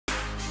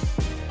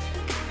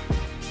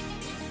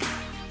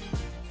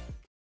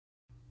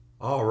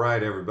All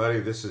right, everybody,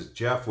 this is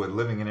Jeff with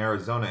Living in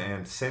Arizona,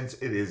 and since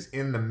it is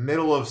in the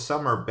middle of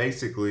summer,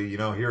 basically,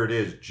 here it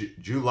is,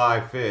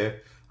 July 5th.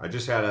 I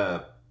just had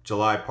a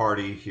July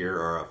party here,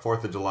 or a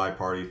 4th of July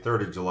party,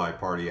 3rd of July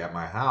party at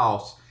my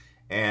house,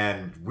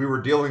 and we were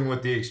dealing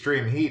with the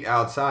extreme heat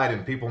outside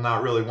and people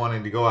not really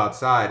wanting to go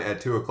outside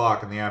at 2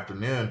 o'clock in the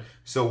afternoon.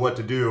 So what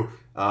to do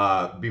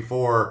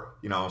before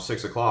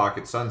 6 o'clock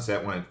at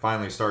sunset, when it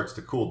finally starts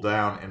to cool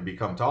down and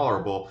become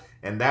tolerable.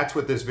 And that's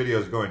what this video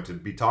is going to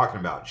be talking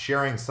about,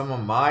 sharing some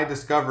of my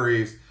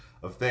discoveries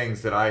of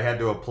things that I had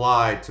to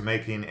apply to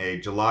making a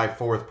July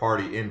 4th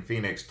party in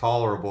Phoenix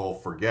tolerable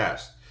for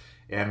guests.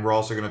 And we're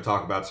also going to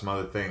talk about some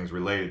other things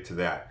related to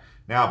that.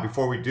 Now,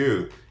 before we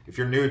do, if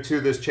you're new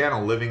to this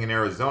channel, Living in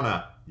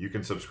Arizona, you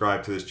can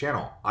subscribe to this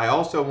channel. I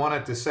also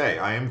wanted to say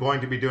I am going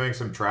to be doing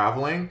some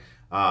traveling.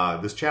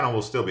 This channel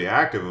will still be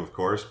active, of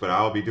course, but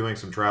I'll be doing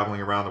some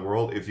traveling around the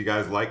world. If you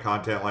guys like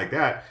content like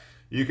that,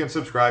 you can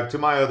subscribe to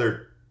my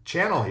other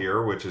channel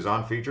here, which is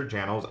on Featured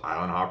Channels,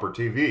 Island Hopper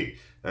TV.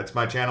 That's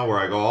my channel where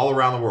I go all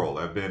around the world.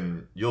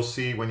 You'll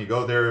see when you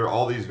go there,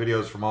 all these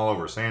videos from all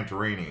over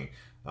Santorini,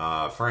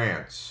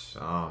 France,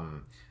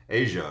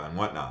 Asia, and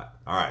whatnot.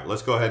 All right,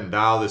 let's go ahead and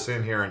dial this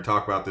in here and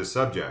talk about this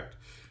subject.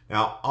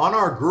 Now, on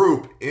our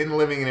group in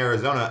Living in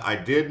Arizona, I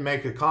did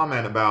make a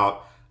comment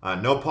about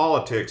no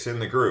politics in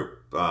the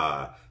group.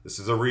 This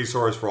is a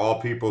resource for all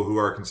people who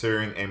are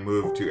considering a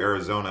move to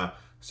Arizona.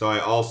 So I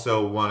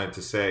also wanted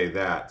to say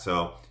that.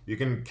 So you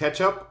can catch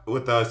up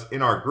with us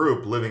in our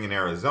group, Living in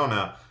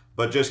Arizona,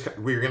 but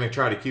we're going to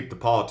try to keep the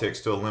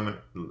politics to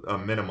a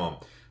minimum.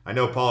 I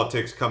know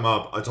politics come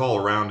up, it's all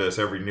around us,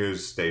 every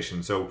news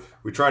station. So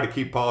we try to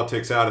keep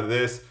politics out of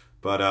this,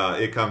 but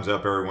it comes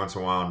up every once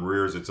in a while and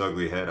rears its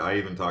ugly head. I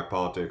even talk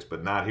politics,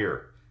 but not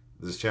here.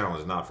 This channel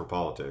is not for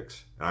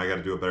politics. And I got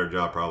to do a better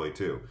job probably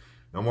too.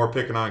 No more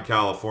picking on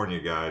California,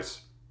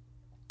 guys.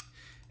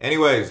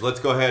 Anyways, let's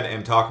go ahead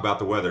and talk about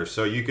the weather.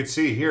 So you can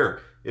see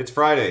here, it's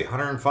Friday,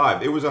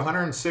 105. It was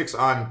 106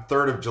 on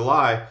 3rd of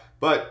July,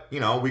 but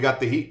we got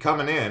the heat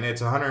coming in.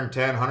 It's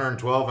 110,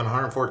 112, and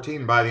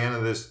 114 by the end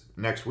of this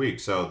next week.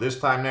 So this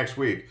time next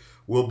week,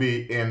 we'll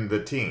be in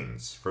the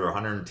teens, for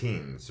 100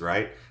 teens,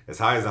 right? As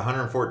high as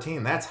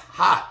 114, that's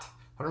hot.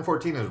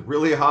 114 is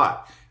really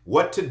hot.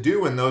 What to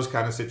do in those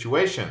kind of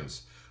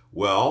situations?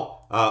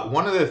 Well,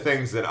 one of the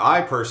things that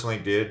I personally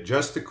did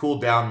just to cool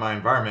down my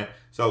environment,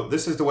 so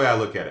this is the way I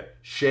look at it.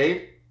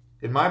 Shade,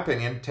 in my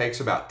opinion, takes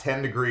about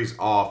 10 degrees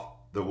off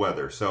the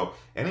weather. So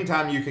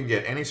anytime you can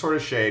get any sort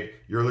of shade,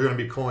 you're going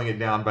to be cooling it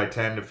down by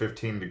 10 to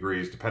 15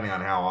 degrees, depending on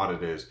how hot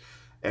it is.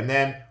 And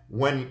then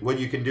what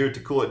you can do to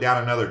cool it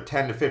down another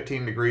 10 to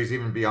 15 degrees,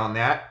 even beyond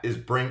that, is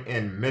bring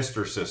in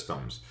mister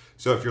systems.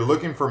 So if you're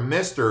looking for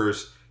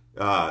misters,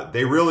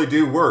 they really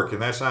do work,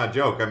 and that's not a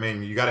joke. I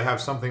mean, you got to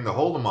have something to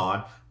hold them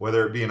on,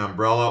 whether it be an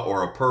umbrella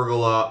or a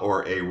pergola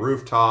or a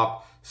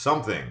rooftop,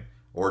 something,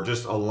 or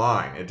just a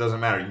line. It doesn't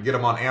matter. You can get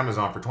them on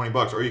Amazon for 20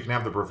 bucks, or you can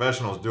have the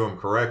professionals do them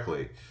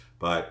correctly.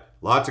 But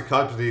lots of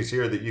companies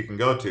here that you can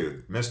go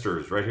to.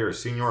 Misters right here,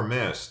 Senior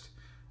Mist.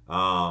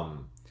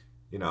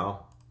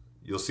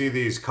 You'll see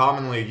these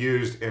commonly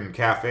used in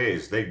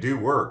cafes. They do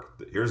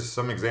work. Here's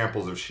some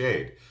examples of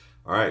shade.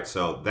 All right,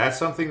 so that's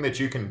something that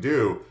you can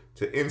do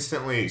to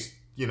instantly,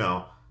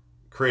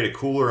 create a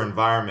cooler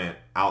environment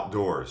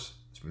outdoors.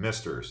 It's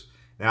misters.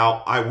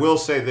 Now, I will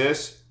say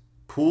this,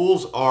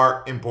 pools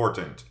are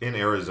important in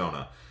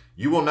Arizona.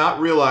 You will not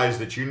realize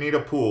that you need a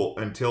pool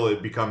until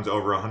it becomes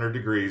over 100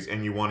 degrees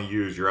and you want to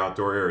use your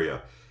outdoor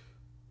area.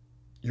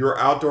 Your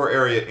outdoor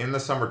area in the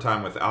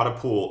summertime without a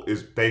pool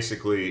is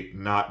basically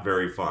not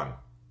very fun.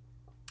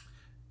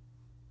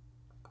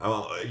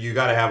 You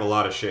got to have a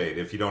lot of shade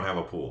if you don't have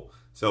a pool.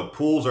 So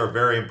pools are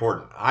very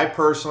important. I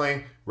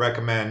personally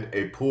recommend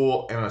a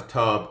pool and a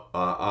tub,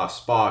 a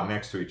spa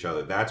next to each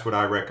other. That's what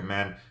I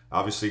recommend.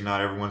 Obviously,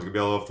 not everyone's gonna be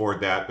able to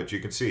afford that, but you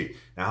can see.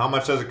 Now, how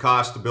much does it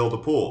cost to build a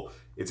pool?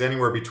 It's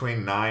anywhere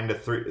between $9,000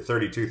 to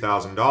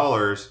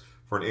 $32,000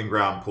 for an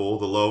in-ground pool.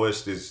 The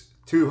lowest is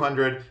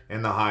 $200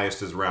 and the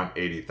highest is around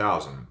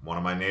 $80,000. One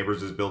of my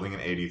neighbors is building an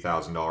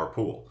 $80,000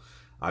 pool.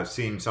 I've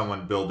seen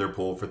someone build their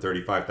pool for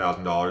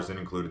 $35,000 and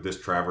included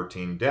this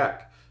travertine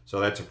deck. So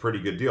that's a pretty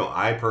good deal.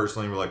 I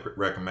personally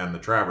recommend the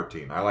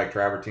travertine. I like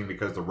travertine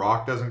because the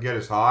rock doesn't get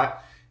as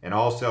hot, and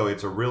also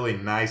it's a really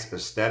nice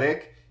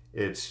aesthetic.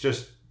 It's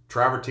just,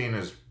 travertine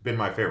has been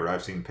my favorite.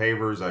 I've seen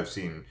pavers, I've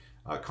seen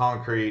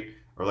concrete,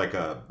 or like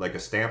a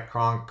stamped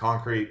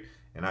concrete,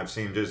 and I've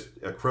seen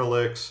just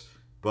acrylics,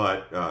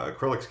 but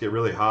acrylics get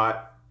really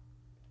hot.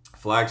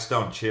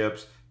 Flagstone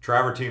chips.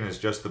 Travertine is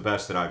just the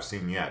best that I've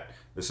seen yet.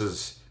 This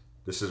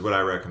is what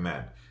I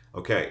recommend.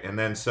 Okay, and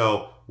then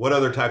so what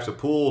other types of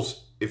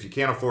pools? If you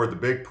can't afford the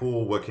big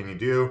pool, what can you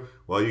do?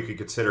 Well, you could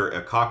consider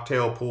a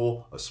cocktail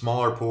pool, a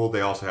smaller pool. They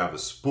also have a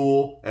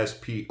spool,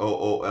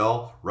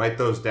 S-P-O-O-L. Write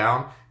those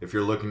down if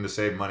you're looking to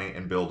save money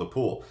and build a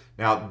pool.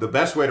 Now, the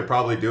best way to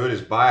probably do it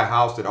is buy a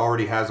house that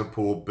already has a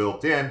pool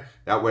built in.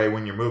 That way,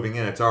 when you're moving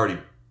in, it's already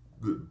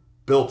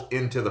built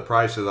into the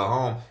price of the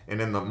home. And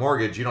in the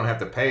mortgage, you don't have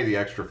to pay the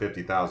extra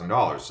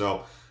 $50,000.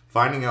 So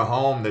finding a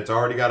home that's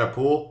already got a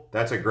pool,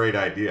 that's a great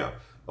idea.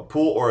 A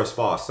pool or a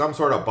spa, some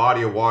sort of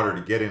body of water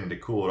to get in to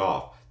cool it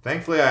off.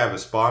 Thankfully, I have a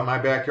spa in my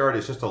backyard.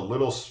 It's just a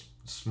little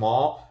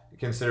small,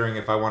 considering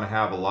if I want to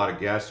have a lot of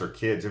guests or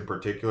kids in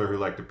particular who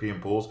like to pee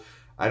in pools.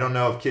 I don't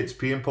know if kids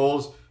pee in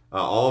pools.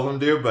 All of them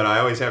do, but I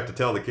always have to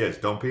tell the kids,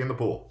 don't pee in the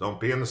pool. Don't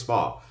pee in the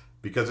spa,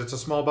 because it's a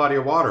small body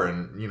of water,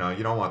 and you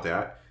don't want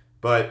that.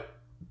 But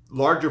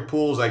larger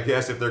pools, I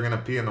guess, if they're going to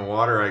pee in the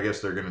water, I guess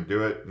they're going to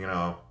do it.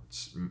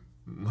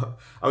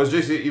 I was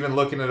just even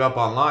looking it up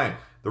online.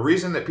 The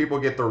reason that people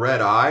get the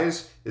red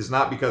eyes is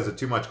not because of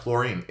too much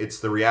chlorine. It's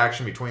the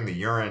reaction between the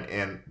urine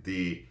and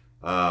the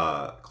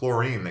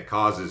chlorine that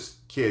causes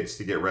kids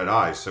to get red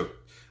eyes. So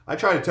I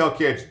try to tell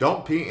kids,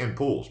 don't pee in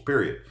pools,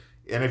 period.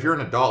 And if you're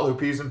an adult who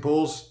pees in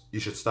pools, you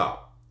should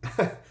stop.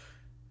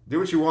 Do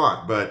what you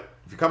want, but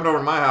if you're coming over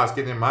to my house,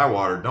 getting in my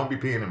water, don't be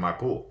peeing in my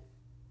pool.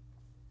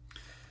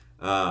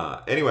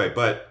 Anyway,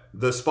 but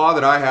the spa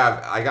that I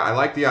have, I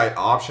like the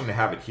option to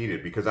have it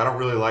heated because I don't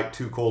really like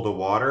too cold of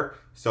water.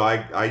 So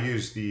I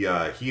use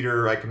the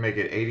heater. I can make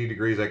it 80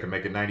 degrees. I can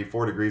make it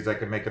 94 degrees. I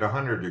can make it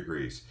 100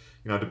 degrees,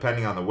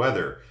 depending on the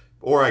weather.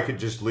 Or I could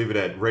just leave it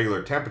at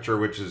regular temperature,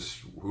 which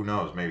is, who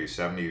knows, maybe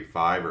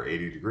 75 or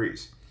 80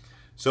 degrees.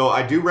 So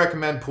I do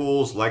recommend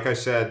pools. Like I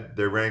said,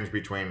 they range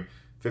between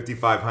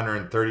 $5,500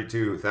 and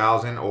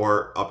 $32,000,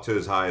 or up to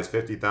as high as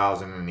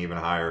 $50,000 and even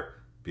higher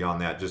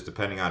beyond that, just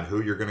depending on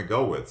who you're going to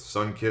go with.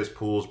 Sun-kissed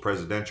pools,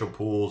 presidential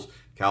pools,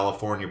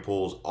 California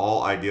pools,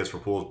 all ideas for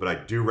pools, but I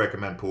do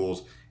recommend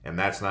pools, and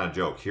that's not a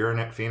joke. Here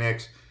in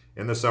Phoenix,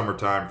 in the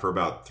summertime, for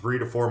about 3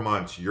 to 4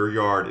 months, your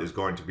yard is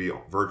going to be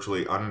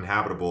virtually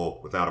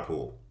uninhabitable without a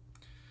pool.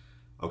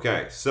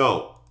 Okay,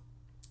 so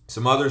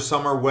some other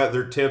summer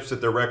weather tips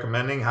that they're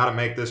recommending, how to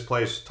make this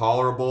place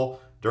tolerable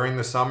during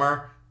the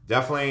summer.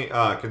 Definitely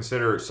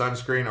consider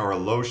sunscreen or a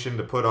lotion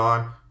to put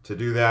on to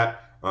do that.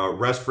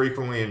 Rest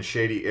frequently in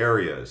shady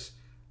areas.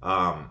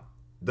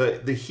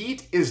 The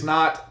heat is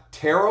not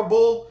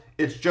terrible,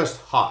 it's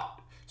just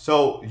hot.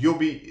 So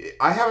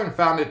I haven't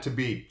found it to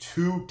be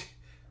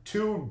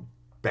too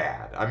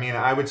bad. I mean,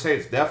 I would say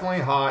it's definitely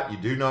hot. You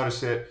do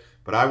notice it.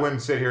 But I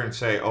wouldn't sit here and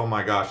say, oh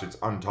my gosh, it's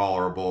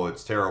intolerable,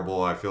 it's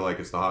terrible, I feel like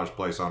it's the hottest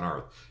place on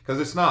earth. Because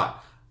it's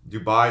not.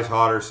 Dubai's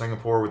hotter,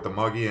 Singapore with the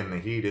muggy and the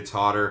heat, it's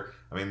hotter.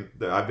 I mean,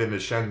 I've been to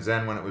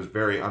Shenzhen when it was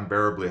very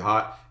unbearably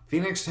hot.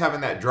 Phoenix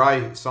having that dry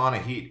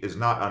sauna heat is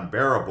not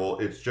unbearable,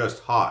 it's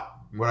just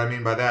hot. What I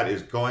mean by that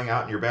is going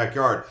out in your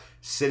backyard,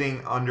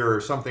 sitting under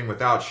something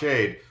without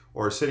shade,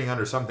 or sitting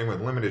under something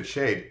with limited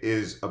shade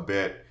is a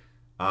bit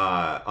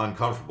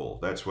uncomfortable.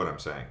 That's what I'm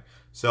saying.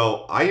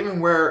 So I even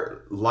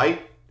wear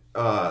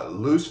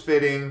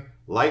loose-fitting,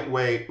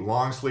 lightweight,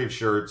 long-sleeve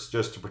shirts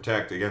just to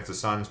protect against the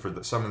suns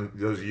for some of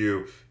those of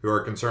you who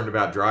are concerned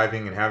about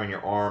driving and having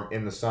your arm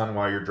in the sun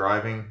while you're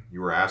driving. You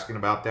were asking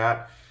about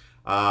that.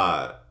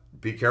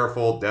 Be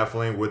careful,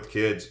 definitely, with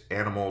kids,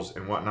 animals,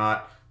 and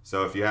whatnot.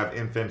 So if you have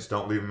infants,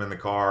 don't leave them in the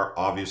car,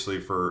 obviously,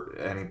 for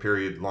any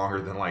period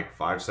longer than like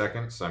 5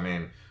 seconds. I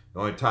mean, the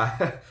only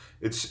time,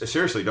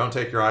 seriously, don't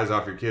take your eyes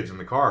off your kids in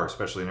the car,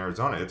 especially in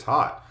Arizona. It's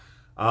hot.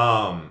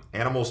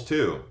 Animals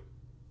too.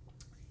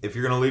 If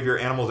you're going to leave your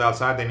animals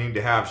outside, they need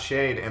to have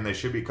shade, and they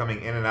should be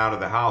coming in and out of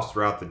the house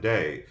throughout the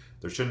day.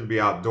 There shouldn't be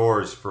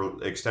outdoors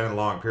for extended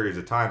long periods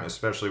of time,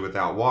 especially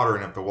without water.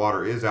 And if the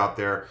water is out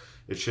there,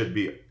 it should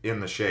be in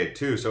the shade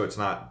too, so it's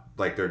not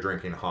like they're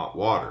drinking hot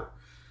water.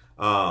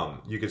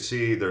 You can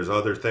see there's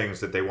other things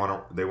that they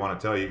want to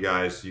tell you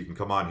guys. You can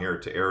come on here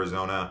to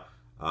Arizona,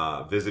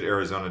 visit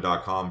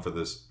Arizona.com for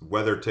this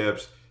weather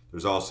tips.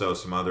 There's also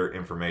some other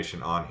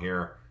information on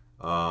here.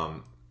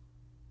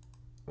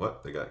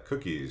 They got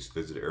cookies,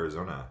 visit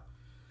Arizona.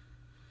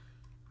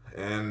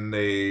 And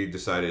they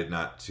decided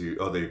not to,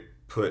 they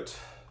put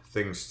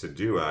things to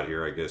do out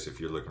here, I guess, if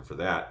you're looking for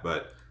that.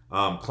 But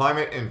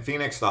climate in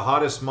Phoenix, the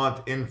hottest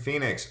month in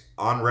Phoenix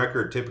on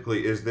record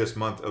typically is this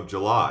month of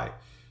July.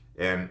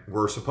 And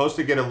we're supposed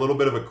to get a little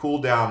bit of a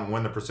cool down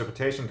when the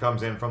precipitation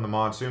comes in from the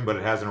monsoon, but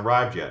it hasn't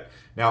arrived yet.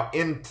 Now,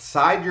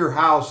 inside your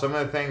house, some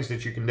of the things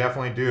that you can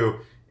definitely do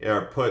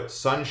are put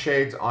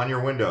sunshades on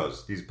your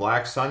windows. These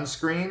black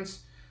sunscreens,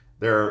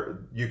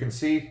 you can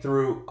see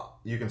through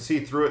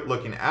it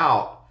looking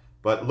out,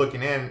 but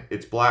looking in,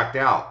 it's blacked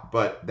out.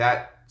 But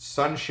that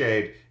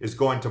sunshade is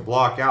going to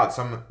block out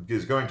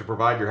is going to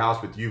provide your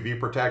house with UV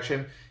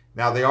protection.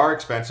 Now, they are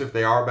expensive.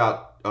 They are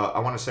about, I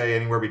want to say,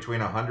 anywhere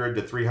between $100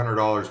 to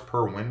 $300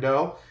 per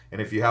window.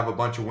 And if you have a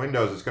bunch of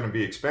windows, it's going to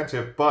be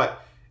expensive.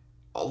 But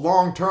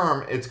long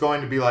term, it's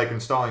going to be like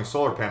installing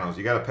solar panels.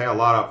 You got to pay a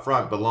lot up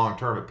front, but long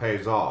term, it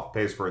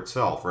pays for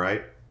itself,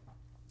 right?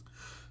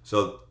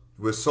 So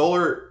with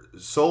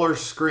solar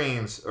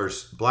screens or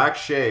black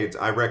shades,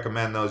 I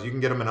recommend those. You can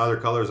get them in other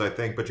colors, I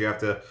think, but you have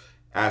to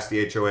ask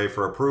the HOA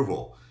for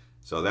approval.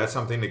 So that's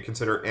something to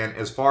consider. And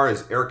as far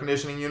as air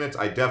conditioning units,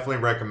 I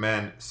definitely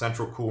recommend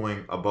central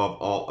cooling above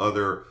all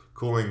other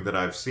cooling that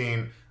I've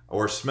seen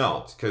or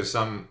smelled, because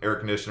some air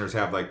conditioners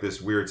have like this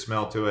weird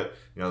smell to it,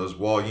 those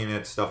wall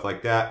units, stuff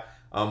like that.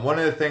 One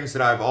of the things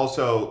that I've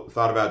also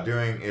thought about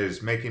doing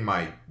is making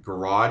my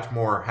garage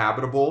more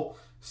habitable.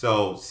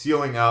 So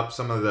sealing up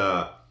some of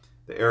the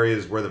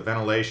areas where the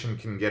ventilation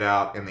can get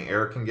out and the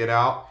air can get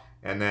out.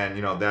 And then,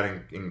 you know,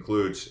 that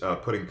includes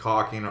putting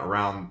caulking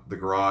around the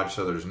garage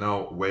so there's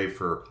no way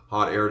for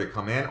hot air to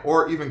come in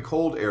or even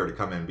cold air to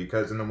come in,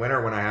 because in the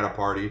winter when I had a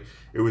party,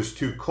 it was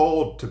too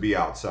cold to be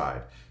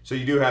outside. So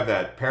you do have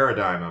that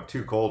paradigm of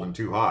too cold and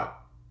too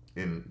hot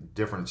in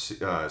different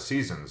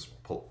seasons,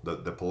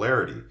 the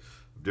polarity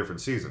of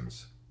different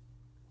seasons.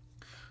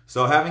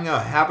 So having a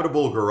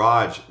habitable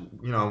garage,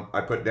 you know,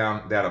 I put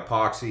down that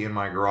epoxy in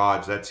my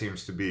garage. That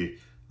seems to be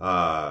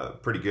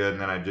pretty good,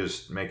 and then I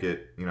just make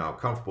it, you know,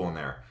 comfortable in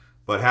there.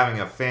 But having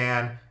a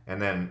fan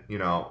and then, you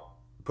know,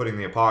 putting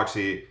the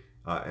epoxy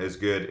is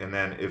good. And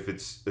then if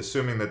it's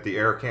assuming that the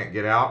air can't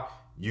get out,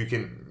 you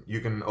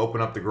can open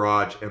up the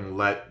garage and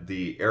let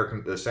the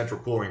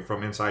central cooling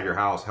from inside your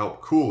house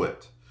help cool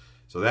it.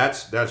 So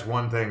that's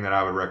one thing that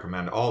I would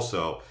recommend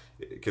also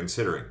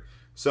considering.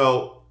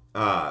 So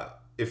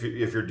if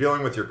you're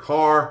dealing with your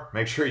car,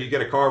 make sure you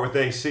get a car with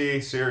AC,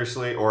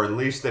 seriously, or at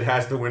least that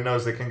has the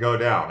windows that can go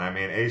down. I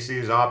mean, AC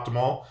is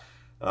optimal.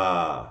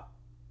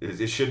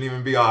 It shouldn't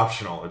even be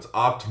optional. It's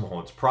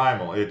optimal. It's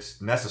primal.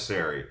 It's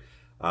necessary.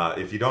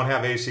 If you don't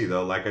have AC,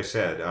 though, like I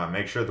said,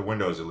 make sure the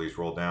windows at least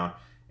roll down.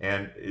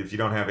 And if you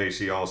don't have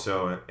AC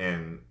also,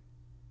 and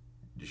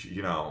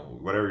you know,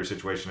 whatever your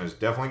situation is,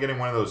 definitely getting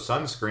one of those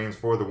sunscreens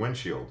for the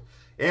windshield.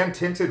 And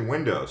tinted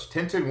windows.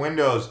 Tinted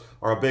windows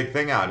are a big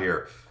thing out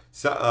here.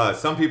 So,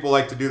 some people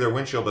like to do their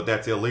windshield, but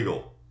that's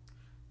illegal.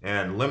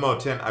 And limo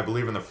tint, I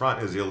believe, in the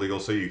front is illegal,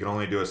 so you can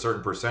only do a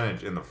certain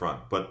percentage in the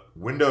front. But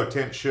window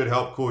tint should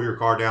help cool your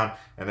car down,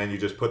 and then you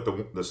just put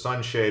the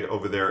sunshade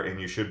over there, and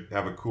you should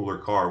have a cooler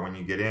car when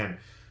you get in.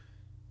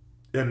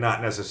 And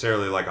not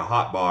necessarily like a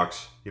hot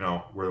box, you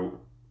know,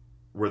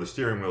 where the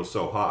steering wheel is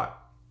so hot.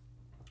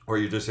 Or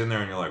you're just in there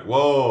and you're like,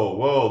 whoa,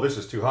 whoa, this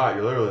is too hot.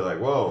 You're literally like,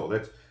 whoa,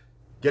 that's...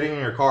 Getting in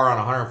your car on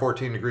a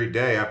 114-degree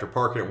day after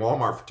parking at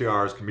Walmart for 2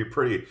 hours can be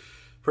pretty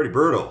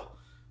brutal,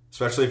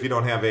 especially if you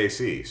don't have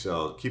AC.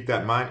 So keep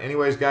that in mind.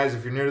 Anyways, guys,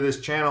 if you're new to this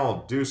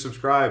channel, do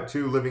subscribe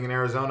to Living in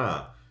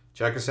Arizona.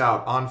 Check us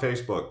out on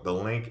Facebook. The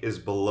link is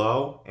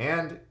below.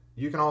 And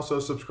you can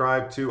also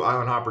subscribe to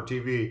Island Hopper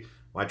TV,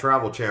 my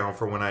travel channel,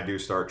 for when I do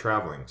start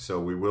traveling. So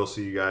we will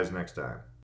see you guys next time.